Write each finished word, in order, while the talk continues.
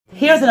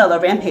Here's another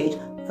rampage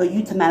for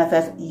you to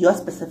manifest your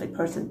specific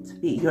person to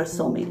be your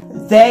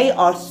soulmate. They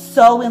are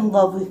so in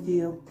love with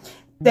you.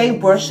 They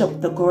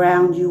worship the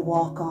ground you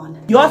walk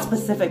on. Your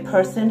specific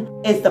person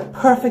is the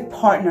perfect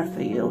partner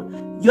for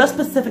you. Your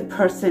specific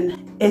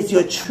person is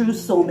your true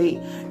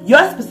soulmate.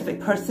 Your specific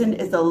person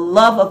is the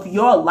love of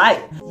your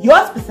life.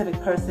 Your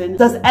specific person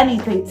does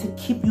anything to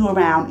keep you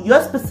around.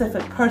 Your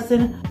specific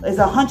person is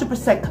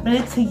 100%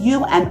 committed to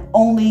you and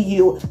only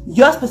you.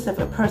 Your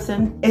specific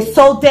person is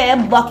so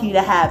damn lucky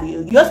to have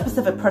you. Your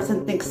specific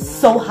person thinks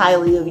so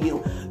highly of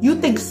you. You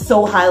think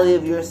so highly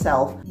of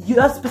yourself.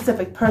 Your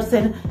specific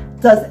person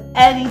does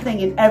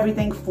anything and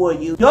everything for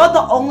you. You're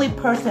the only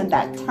person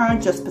that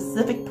turns your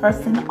specific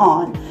person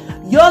on.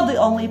 You're the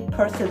only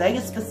person that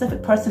your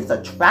specific person is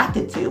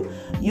attracted to.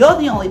 You're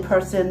the only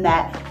person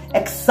that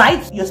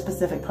excites your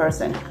specific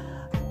person.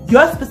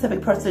 Your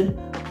specific person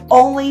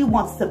only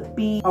wants to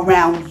be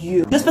around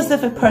you. Your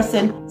specific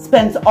person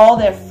spends all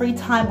their free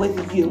time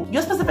with you.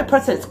 Your specific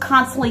person is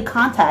constantly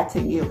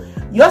contacting you.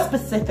 Your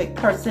specific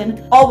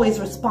person always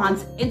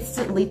responds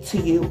instantly to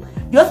you.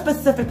 Your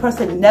specific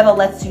person never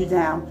lets you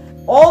down.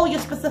 All your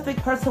specific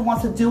person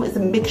wants to do is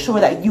make sure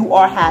that you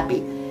are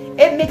happy.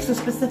 It makes your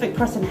specific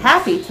person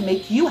happy to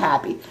make you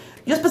happy.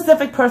 Your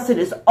specific person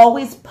is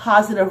always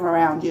positive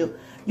around you.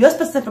 Your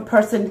specific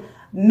person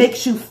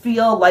makes you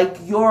feel like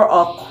you're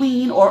a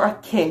queen or a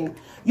king.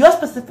 Your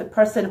specific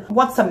person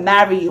wants to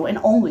marry you and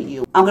only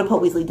you. I'm going to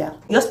put Weasley down.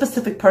 Your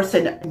specific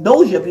person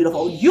knows you're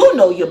beautiful. You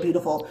know you're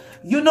beautiful.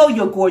 You know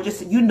you're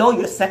gorgeous. You know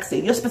you're sexy.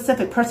 Your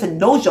specific person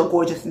knows you're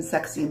gorgeous and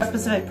sexy. Your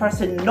specific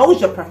person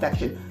knows your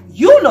perfection.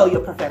 You know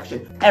your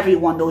perfection.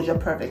 Everyone knows you're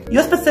perfect.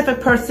 Your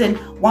specific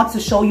person wants to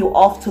show you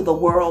off to the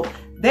world.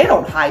 They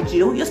don't hide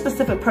you. Your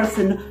specific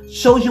person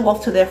shows you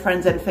off to their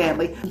friends and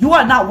family. You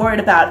are not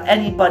worried about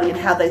anybody and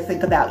how they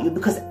think about you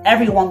because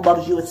everyone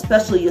loves you,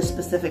 especially your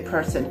specific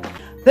person.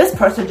 This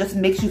person just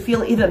makes you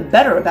feel even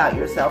better about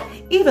yourself,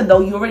 even though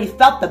you already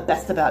felt the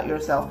best about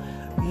yourself.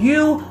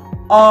 You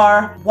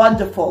are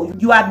wonderful.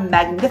 You are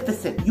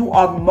magnificent. You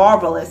are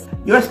marvelous.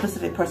 Your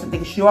specific person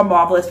thinks you're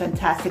marvelous,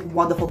 fantastic,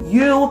 wonderful.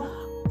 You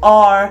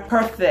are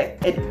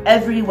perfect in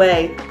every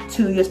way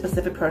to your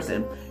specific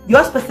person.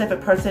 Your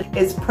specific person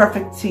is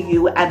perfect to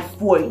you and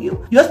for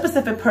you. Your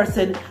specific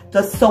person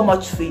does so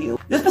much for you.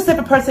 Your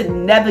specific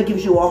person never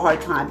gives you a hard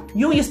time.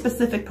 You and your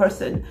specific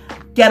person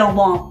get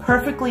along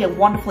perfectly and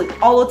wonderfully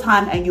all the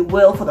time, and you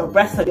will for the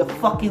rest of your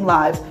fucking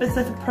lives.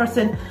 Specific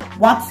person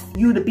wants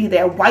you to be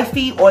their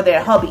wifey or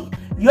their hubby.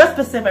 Your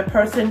specific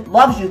person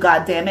loves you,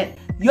 goddammit.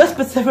 Your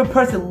specific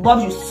person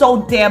loves you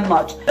so damn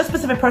much. Your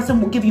specific person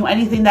will give you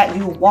anything that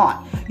you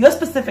want. Your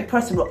specific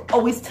person will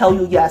always tell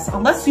you yes,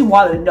 unless you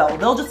want to know.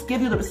 They'll just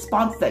give you the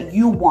response that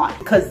you want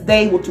because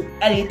they will do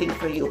anything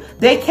for you.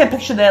 They can't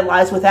picture their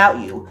lives without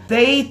you.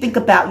 They think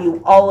about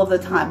you all of the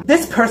time.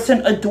 This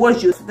person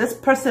adores you. This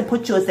person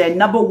puts you as their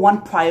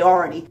 #1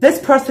 priority. This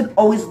person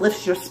always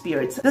lifts your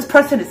spirits. This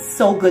person is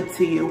so good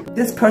to you.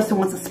 This person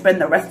wants to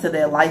spend the rest of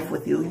their life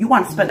with you. You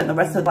want to spend the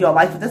rest of your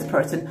life with this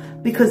person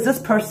because this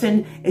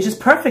person is just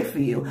perfect for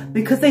you,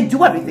 because they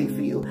do everything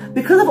for you,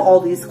 because of all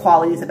these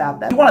qualities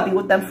about them. You want to be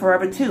with them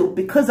forever too,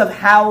 because of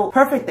how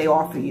perfect they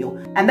are for you.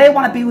 And they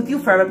want to be with you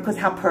forever because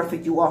how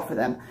perfect you are for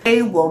them.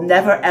 They will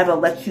never ever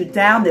let you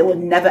down. They will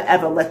never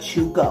ever let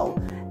you go.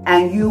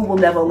 And you will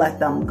never let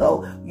them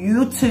go.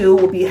 You two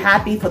will be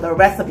happy for the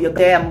rest of your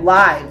damn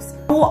lives.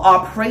 You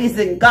are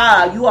praising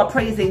God. You are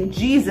praising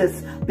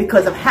Jesus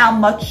because of how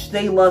much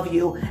they love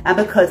you and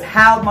because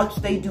how much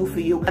they do for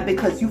you, and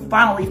because you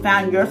finally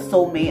found your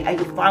soulmate and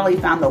you finally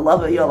found the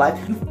love of your life.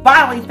 You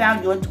finally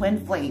found your twin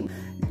flame.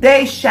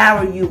 They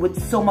shower you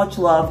with so much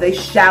love. They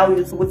shower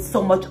you with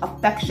so much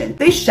affection.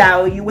 They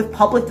shower you with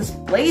public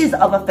displays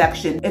of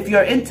affection. If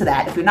you're into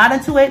that, if you're not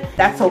into it,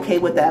 that's okay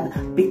with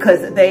them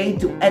because they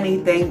do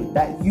anything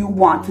that you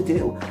want to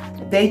do.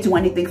 They do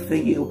anything for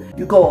you.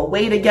 You go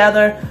away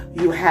together,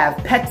 you have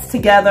pets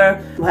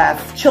together, you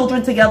have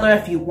children together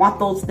if you want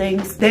those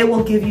things. They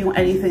will give you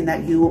anything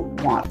that you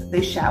want.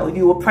 They shower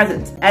you with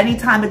presents.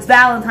 Anytime it's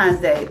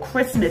Valentine's Day,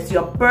 Christmas,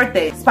 your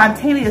birthday,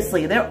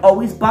 spontaneously, they're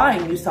always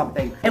buying you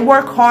something. They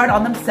work hard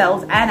on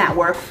themselves and at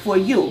work for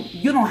you.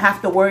 You don't have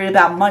to worry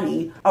about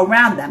money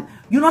around them.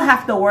 You don't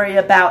have to worry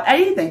about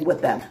anything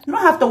with them. You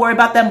don't have to worry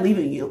about them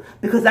leaving you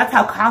because that's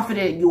how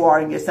confident you are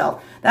in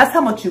yourself. That's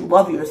how much you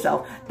love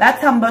yourself.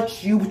 That's how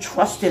much you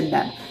trust in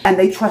them. And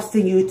they trust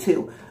in you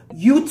too.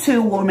 You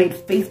two will remain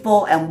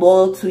faithful and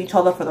loyal to each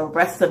other for the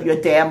rest of your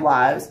damn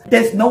lives.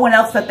 There's no one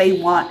else that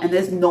they want and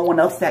there's no one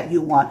else that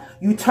you want.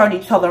 You turn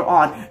each other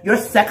on. Your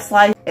sex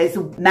life is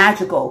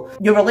magical.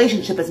 Your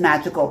relationship is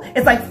magical.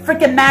 It's like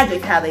freaking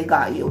magic how they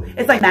got you.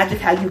 It's like magic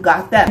how you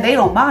got them. They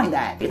don't mind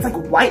that. It's like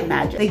white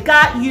magic. They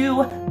got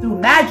you through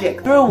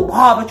magic, through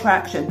law of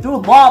attraction, through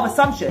law of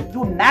assumption,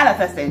 through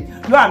manifesting.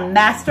 You're a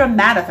master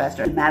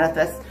manifester. You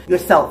manifest your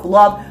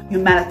self-love. You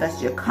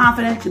manifest your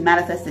confidence. You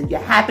manifest your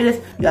happiness.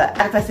 You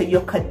manifest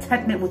your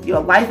contentment with your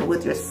life and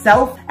with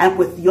yourself and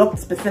with your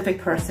specific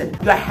person.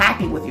 You're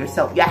happy with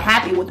yourself. You're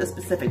happy with the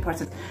specific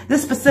person.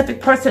 This specific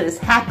specific person is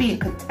happy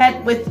and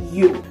content with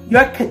you.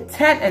 You're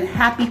content and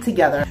happy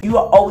together. You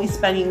are always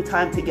spending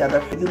time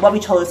together. You love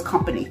each other's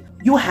company.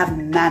 You have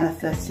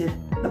manifested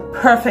the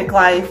perfect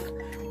life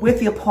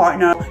with your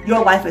partner.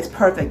 Your life is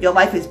perfect. Your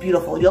life is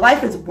beautiful. Your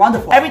life is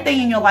wonderful.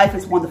 Everything in your life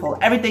is wonderful.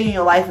 Everything in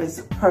your life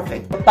is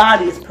perfect. Your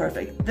body is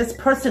perfect. This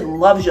person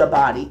loves your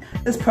body.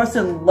 This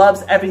person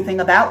loves everything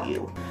about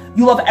you.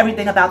 You love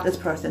everything about this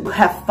person. You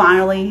have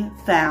finally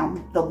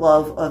found the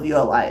love of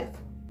your life.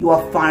 You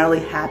are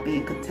finally happy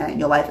and content.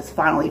 Your life is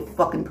finally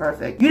fucking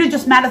perfect. You didn't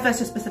just manifest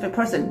a specific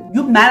person.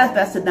 You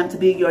manifested them to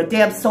be your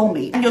damn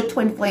soulmate and your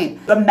twin flame.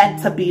 You're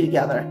meant to be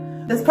together.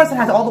 This person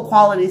has all the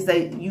qualities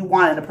that you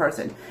want in a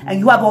person, and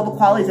you have all the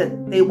qualities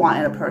that they want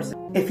in a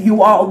person. If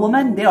you are a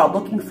woman, they are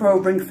looking for a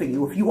ring for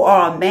you. If you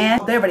are a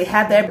man, they already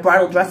have their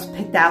bridal dress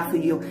picked out for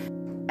you,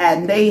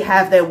 and they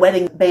have their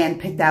wedding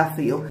band picked out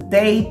for you.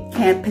 They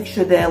can't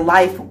picture their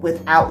life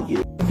without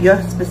you. If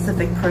your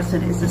specific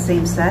person is the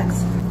same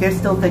sex, they're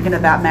still thinking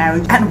about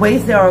marriage and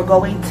ways they are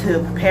going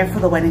to prepare for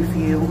the wedding for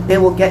you. They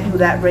will get you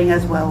that ring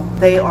as well.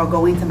 They are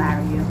going to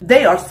marry you.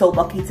 They are so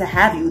lucky to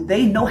have you.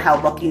 They know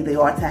how lucky they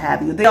are to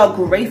have you. They are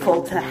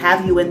grateful to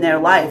have you in their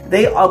life.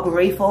 They are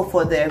grateful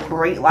for their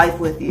great life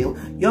with you.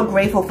 You're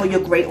grateful for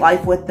your great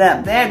life with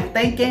them. They're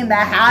thanking the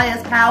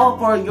highest power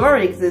for your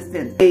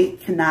existence. They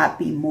cannot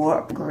be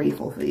more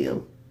grateful for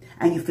you.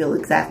 And you feel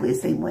exactly the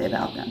same way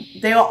about them.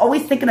 They are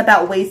always thinking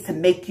about ways to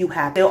make you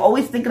happy. They're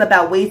always thinking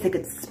about ways they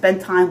could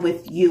spend time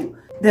with you.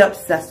 They're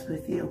obsessed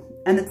with you.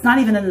 And it's not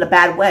even in a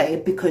bad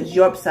way, because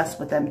you're obsessed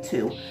with them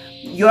too.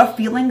 Your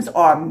feelings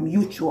are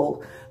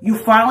mutual. You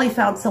finally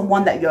found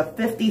someone that you're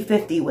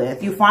 50-50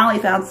 with. You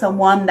finally found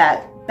someone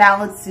that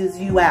balances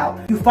you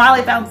out. You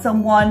finally found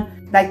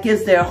someone that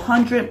gives their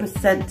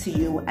 100% to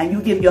you, and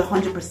you give your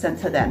 100%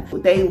 to them.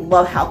 They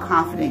love how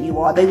confident you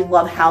are. They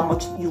love how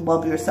much you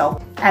love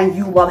yourself, and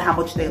you love how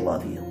much they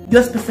love you.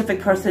 Your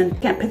specific person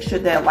can't picture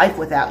their life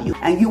without you,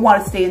 and you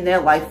want to stay in their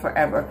life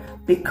forever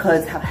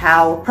because of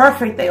how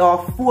perfect they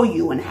are for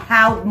you, and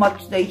how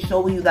much they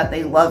show you that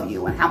they love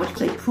you, and how much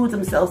they prove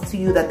themselves to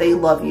you that they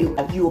love you.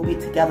 And you will be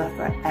together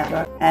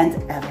forever and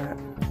ever.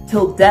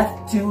 Till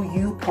death do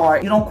you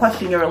part. You don't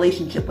question your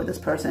relationship with this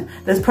person.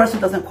 This person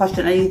doesn't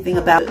question anything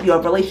about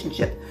your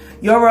relationship.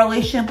 Your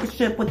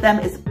relationship with them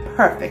is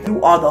perfect.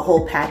 You are the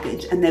whole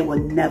package, and they will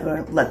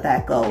never let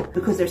that go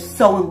because they're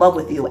so in love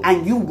with you,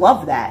 and you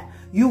love that.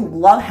 You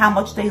love how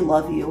much they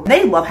love you.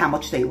 They love how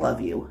much they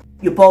love you.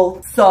 You're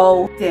both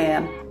so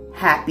damn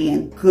happy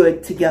and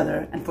good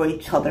together and for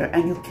each other,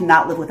 and you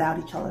cannot live without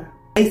each other.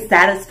 They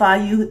satisfy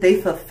you. They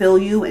fulfill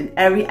you in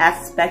every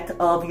aspect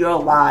of your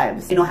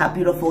lives. You know how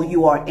beautiful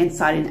you are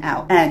inside and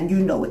out, and you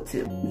know it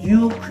too.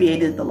 You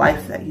created the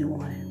life that you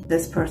wanted.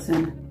 This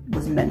person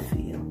was meant for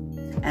you,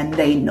 and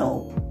they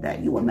know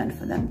that you were meant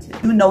for them too.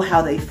 You know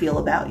how they feel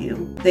about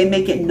you. They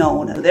make it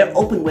known. They're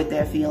open with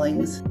their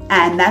feelings,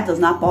 and that does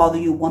not bother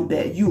you one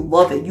bit. You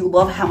love it. You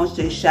love how much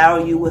they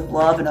shower you with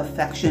love and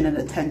affection and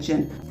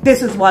attention.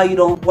 This is why you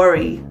don't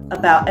worry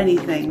about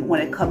anything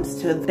when it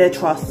comes to their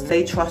trust.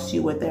 They trust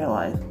you with their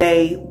life.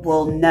 They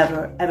will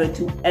never ever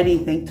do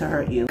anything to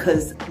hurt you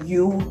because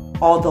you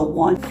are the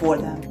one for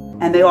them,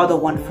 and they are the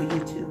one for you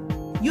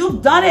too.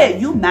 You've done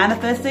it. You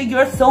manifested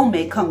your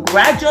soulmate.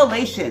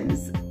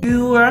 Congratulations.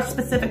 Your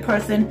specific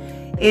person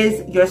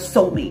is your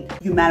soulmate.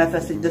 You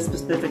manifested this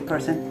specific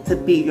person to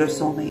be your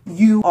soulmate.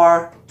 You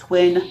are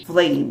twin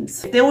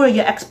flames. If they were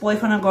your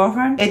ex-boyfriend or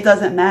girlfriend, it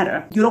doesn't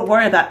matter. You don't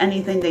worry about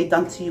anything they've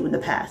done to you in the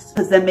past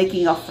because they're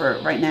making up for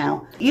it right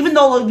now. Even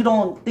though you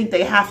don't think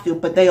they have to,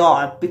 but they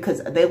are,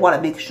 because they want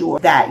to make sure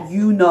that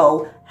you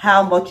know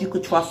how much you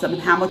could trust them,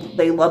 and how much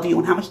they love you,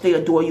 and how much they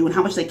adore you, and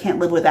how much they can't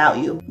live without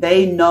you.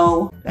 They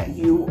know that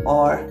you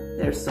are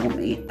their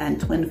soulmate and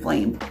twin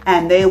flame,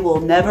 and they will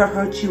never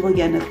hurt you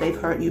again if they've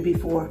hurt you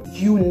before.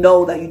 You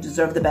know that you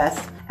deserve the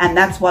best, and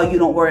that's why you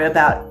don't worry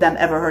about them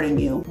ever hurting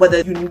you.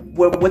 Whether you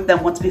were with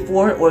them once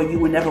before or you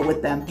were never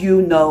with them,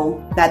 you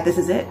know that this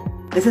is it.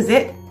 This is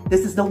it.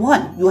 This is the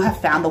one. You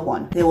have found the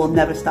one. They will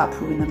never stop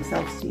proving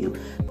themselves to you.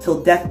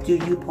 Till death do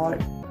you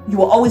part. You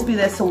will always be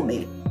their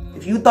soulmate.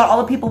 If you thought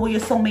other people were your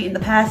soulmate in the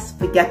past,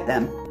 forget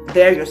them.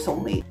 They're your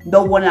soulmate.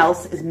 No one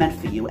else is meant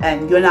for you,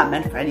 and you're not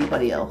meant for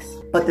anybody else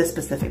but this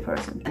specific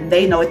person. And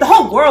they know it. The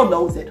whole world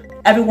knows it.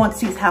 Everyone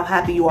sees how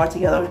happy you are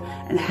together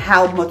and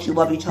how much you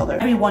love each other.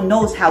 Everyone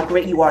knows how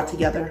great you are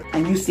together,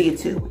 and you see it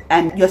too.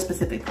 And your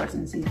specific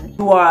person sees it.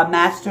 You are a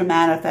master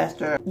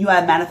manifester. You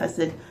have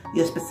manifested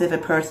your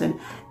specific person,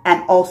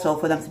 and also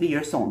for them to be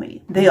your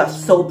soulmate. They are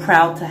so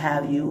proud to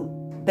have you.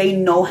 They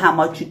know how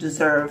much you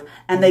deserve,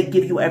 and they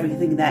give you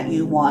everything that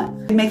you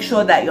want. They make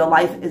sure that your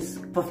life is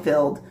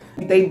fulfilled.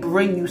 They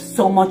bring you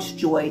so much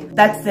joy.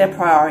 That's their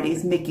priority,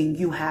 is making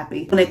you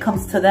happy. When it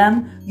comes to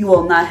them, you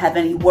will not have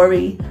any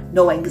worry,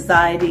 no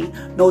anxiety,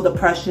 no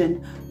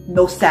depression,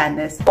 no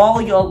sadness.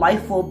 All your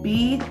life will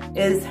be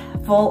is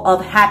full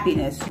of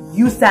happiness.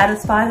 You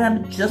satisfy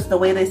them just the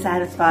way they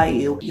satisfy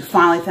you. You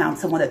finally found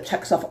someone that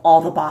checks off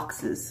all the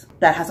boxes,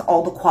 that has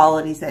all the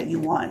qualities that you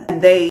want.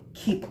 And they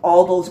keep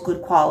all those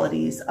good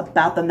qualities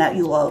about them that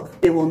you love.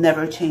 They will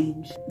never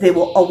change. They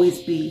will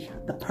always be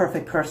the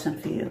perfect person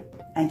for you.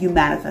 And you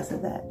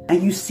manifested that.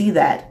 And you see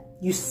that.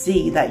 You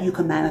see that you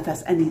can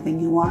manifest anything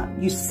you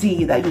want. You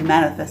see that you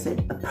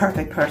manifested the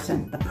perfect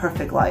person, the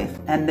perfect life,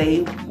 and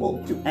they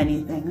will do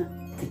anything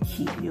to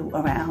keep you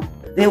around.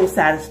 They will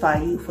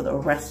satisfy you for the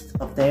rest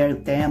of their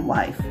damn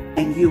life,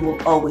 and you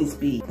will always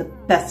be the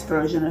best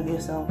version of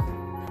yourself.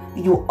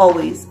 You will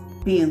always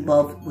be in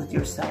love with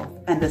yourself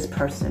and this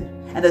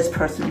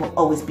person will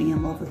always be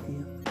in love with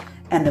you.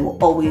 And they will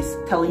always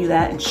tell you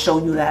that and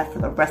show you that for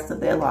the rest of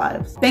their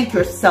lives. Thank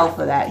yourself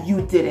for that.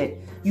 You did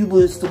it. You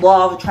lose the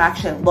law of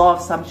attraction, law of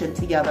assumption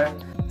together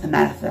to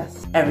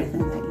manifest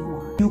everything that you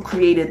want. You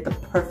created the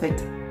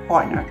perfect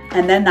partner,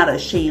 and they're not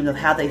ashamed of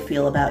how they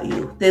feel about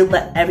you. They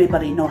let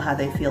everybody know how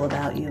they feel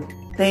about you.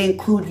 They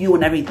include you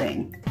in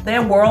everything.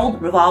 Their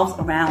world revolves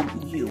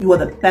around you. You are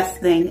the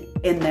best thing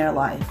in their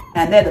life,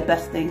 and they're the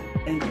best thing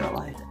in your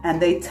life.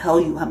 And they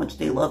tell you how much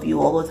they love you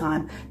all the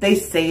time. They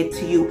say it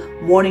to you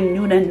morning,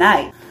 noon, and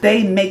night.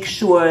 They make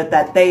sure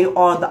that they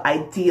are the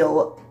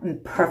ideal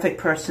and perfect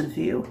person for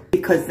you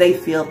because they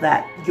feel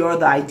that you're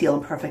the ideal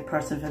and perfect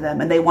person for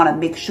them. And they want to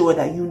make sure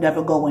that you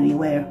never go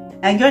anywhere.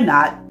 And you're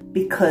not,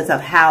 because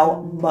of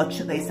how much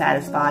they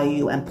satisfy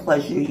you and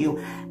pleasure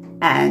you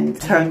and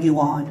turn you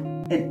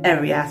on in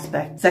every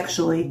aspect,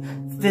 sexually,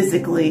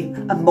 physically,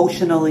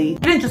 emotionally. You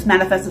didn't just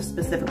manifest a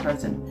specific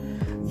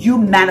person. You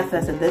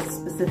manifested this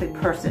specific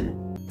person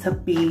to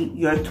be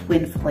your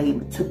twin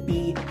flame, to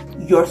be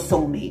your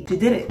soulmate. You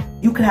did it.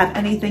 You can have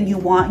anything you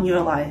want in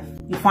your life.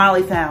 You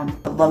finally found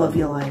the love of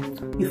your life.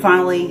 You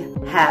finally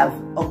have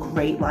a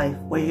great life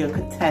where you're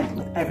content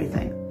with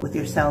everything, with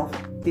yourself,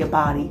 your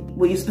body,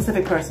 with your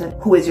specific person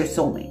who is your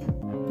soulmate.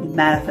 You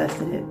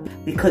manifested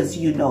it because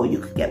you know you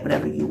could get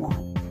whatever you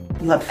want.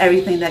 You have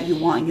everything that you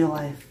want in your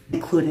life,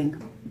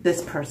 including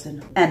this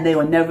person, and they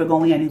are never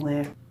going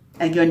anywhere.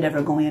 And you're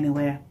never going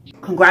anywhere.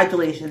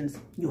 Congratulations,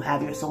 you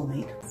have your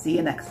soulmate. See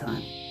you next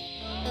time.